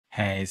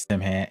Hey, it's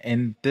Tim here.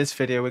 In this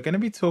video, we're going to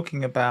be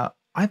talking about,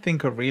 I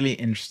think, a really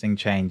interesting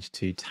change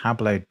to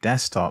Tableau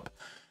Desktop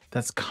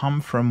that's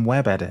come from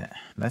WebEdit.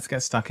 Let's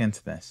get stuck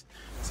into this.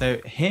 So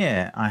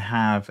here I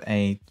have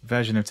a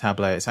version of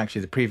Tableau. It's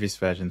actually the previous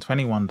version,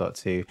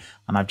 21.2,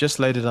 and I've just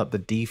loaded up the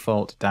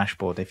default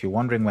dashboard. If you're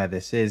wondering where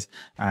this is,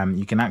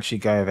 you can actually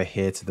go over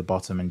here to the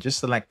bottom and just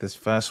select this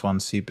first one,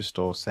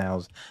 Superstore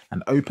Sales,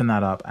 and open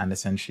that up, and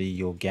essentially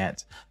you'll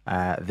get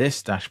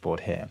this dashboard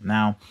here.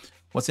 Now,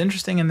 what's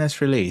interesting in this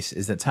release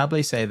is that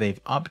Tableau say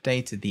they've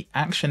updated the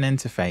action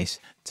interface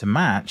to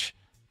match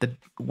the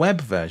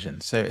web version.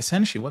 So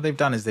essentially what they've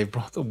done is they've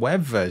brought the web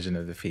version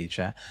of the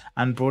feature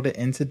and brought it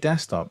into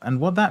desktop.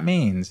 And what that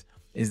means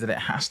is that it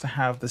has to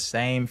have the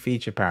same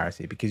feature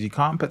parity, because you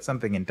can't put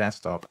something in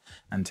desktop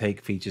and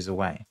take features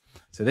away.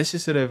 So this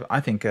is sort of,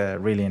 I think, a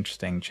really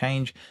interesting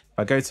change. If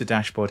I go to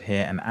dashboard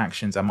here and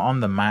actions, I'm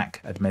on the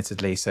Mac,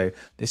 admittedly. So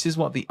this is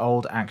what the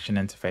old action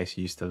interface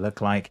used to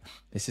look like.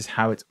 This is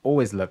how it's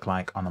always looked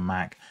like on a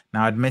Mac.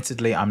 Now,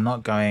 admittedly, I'm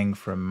not going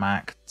from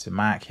Mac to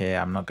Mac here.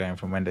 I'm not going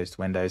from Windows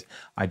to Windows.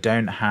 I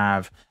don't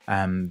have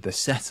the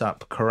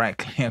setup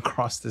correctly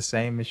across the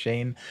same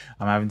machine.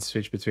 I'm having to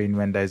switch between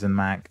Windows and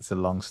Mac. It's a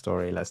long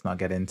story. Let's not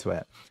get into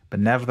it. But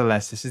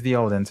nevertheless, this is the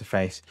old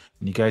interface.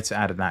 When you go to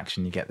add an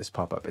action, you get this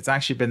pop-up. It's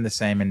actually been the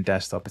same in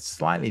desktop. It's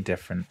slightly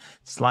different,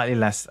 slightly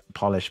less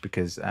polished,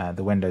 because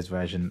the Windows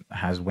version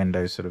has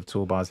Windows sort of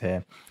toolbars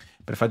here.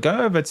 But if I go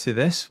over to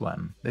this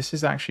one, this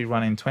is actually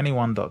running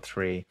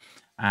 21.3.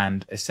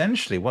 And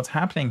essentially what's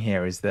happening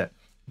here is that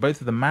both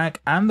of the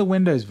Mac and the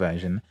Windows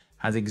version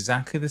has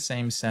exactly the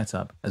same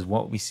setup as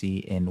what we see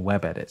in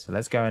WebEdit. So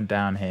let's go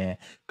down here,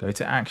 go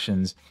to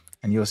actions,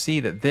 and you'll see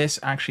that this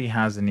actually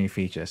has a new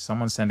feature.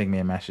 Someone's sending me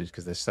a message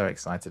because they're so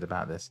excited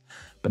about this.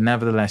 But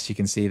nevertheless, you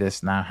can see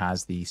this now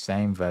has the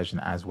same version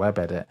as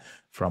WebEdit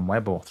from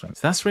Web Authoring.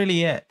 So that's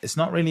really it. It's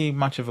not really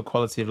much of a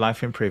quality of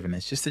life improvement.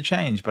 It's just a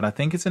change, but I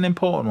think it's an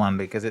important one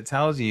because it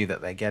tells you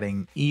that they're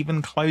getting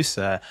even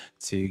closer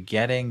to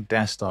getting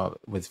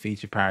desktop with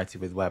feature parity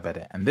with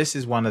WebEdit. And this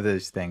is one of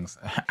those things,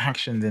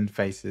 actions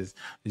interfaces,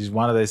 this is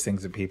one of those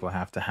things that people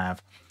have to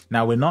have.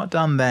 Now, we're not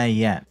done there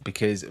yet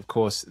because, of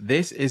course,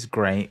 this is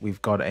great.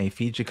 We've got a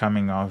feature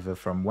coming over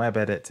from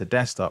WebEdit to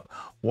desktop.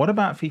 What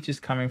about features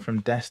coming from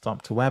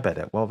desktop to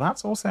WebEdit? Well,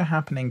 that's also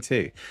happening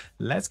too.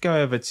 Let's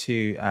go over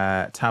to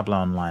Tableau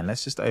Online.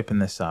 Let's just open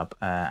this up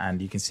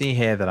and you can see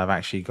here that I've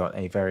actually got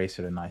a very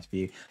sort of nice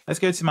view. Let's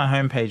go to my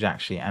homepage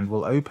actually, and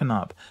we'll open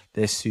up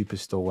this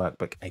Superstore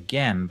workbook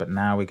again, but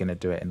now we're going to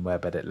do it in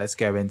WebEdit. Let's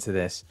go into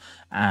this,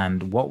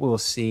 and what we'll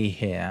see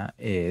here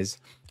is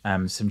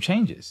some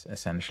changes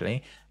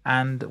essentially.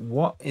 And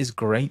what is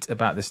great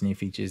about this new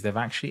feature is they've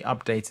actually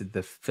updated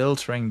the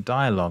filtering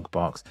dialog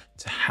box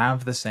to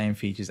have the same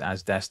features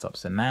as desktop.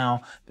 So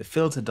now the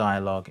filter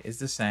dialog is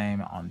the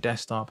same on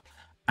desktop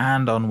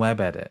and on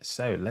WebEdit.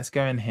 So let's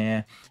go in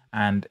here,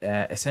 and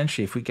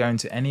essentially if we go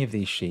into any of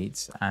these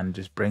sheets and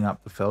just bring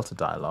up the filter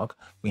dialog,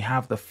 we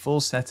have the full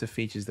set of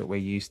features that we're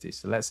used to.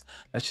 So let's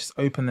just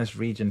open this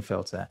region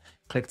filter,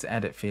 click to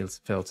edit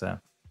fields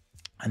filter,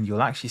 and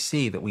you'll actually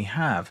see that we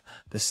have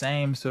the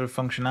same sort of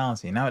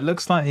functionality. Now, it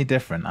looks slightly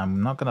different.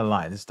 I'm not going to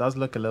lie. This does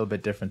look a little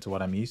bit different to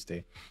what I'm used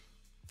to.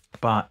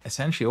 But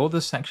essentially, all the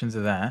sections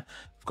are there.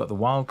 We've got the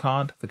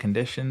wildcard, the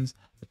conditions,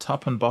 the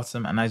top and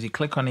bottom. And as you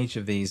click on each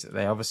of these,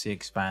 they obviously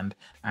expand.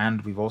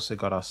 And we've also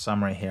got our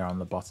summary here on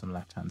the bottom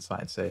left-hand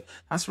side. So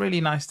that's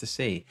really nice to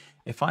see.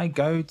 If I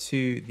go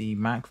to the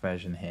Mac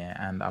version here,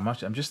 and I'm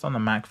just on the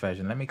Mac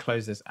version, let me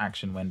close this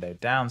action window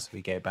down so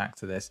we go back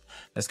to this.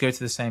 Let's go to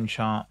the same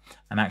chart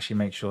and actually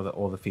make sure that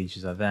all the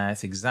features are there.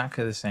 It's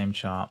exactly the same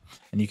chart.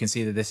 And you can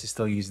see that this is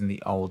still using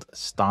the old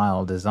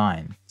style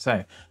design.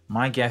 So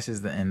my guess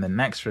is that in the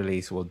next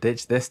release, we'll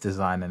ditch this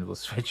design and we'll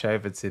switch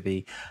over to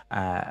the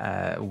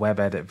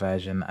WebEdit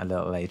version a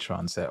little later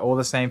on. So all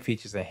the same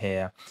features are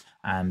here.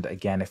 And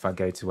again, if I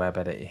go to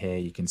WebEdit here,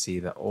 you can see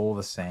that all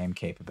the same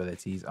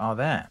capabilities are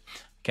there.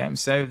 Okay,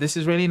 so this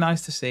is really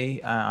nice to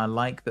see. I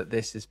like that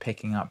this is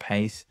picking up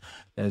pace.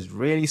 There's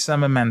really some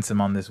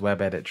momentum on this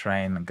WebEdit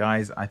train.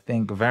 Guys, I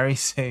think very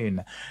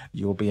soon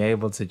you'll be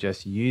able to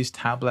just use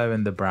Tableau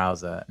in the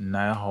browser,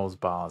 no holds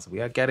bars. We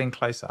are getting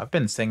closer. I've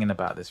been singing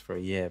about this for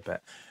a year,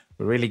 but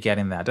we're really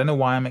getting there. I don't know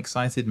why I'm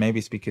excited. Maybe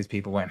it's because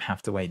people won't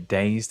have to wait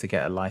days to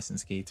get a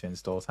license key to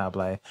install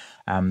Tableau.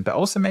 But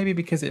also maybe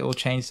because it will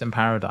change some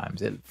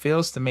paradigms. It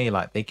feels to me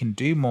like they can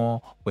do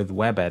more with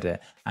WebEdit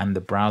and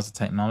the browser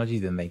technology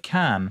than they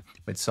can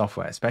with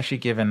software, especially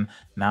given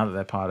now that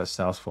they're part of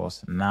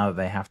Salesforce, now that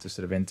they have to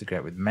sort of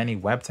integrate with many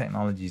web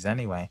technologies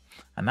anyway.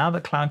 And now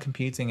that cloud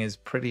computing is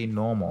pretty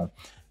normal,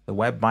 the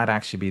web might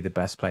actually be the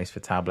best place for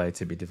Tableau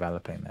to be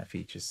developing their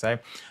features. So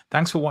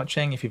thanks for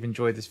watching. If you've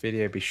enjoyed this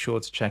video, be sure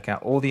to check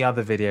out all the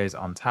other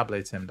videos on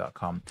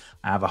tableutim.com.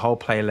 I have a whole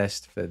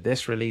playlist for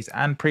this release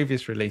and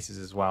previous releases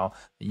as well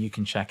that you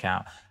can check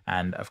out.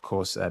 And of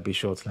course, be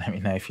sure to let me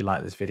know if you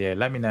like this video.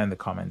 Let me know in the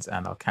comments,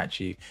 and I'll catch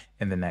you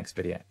in the next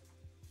video.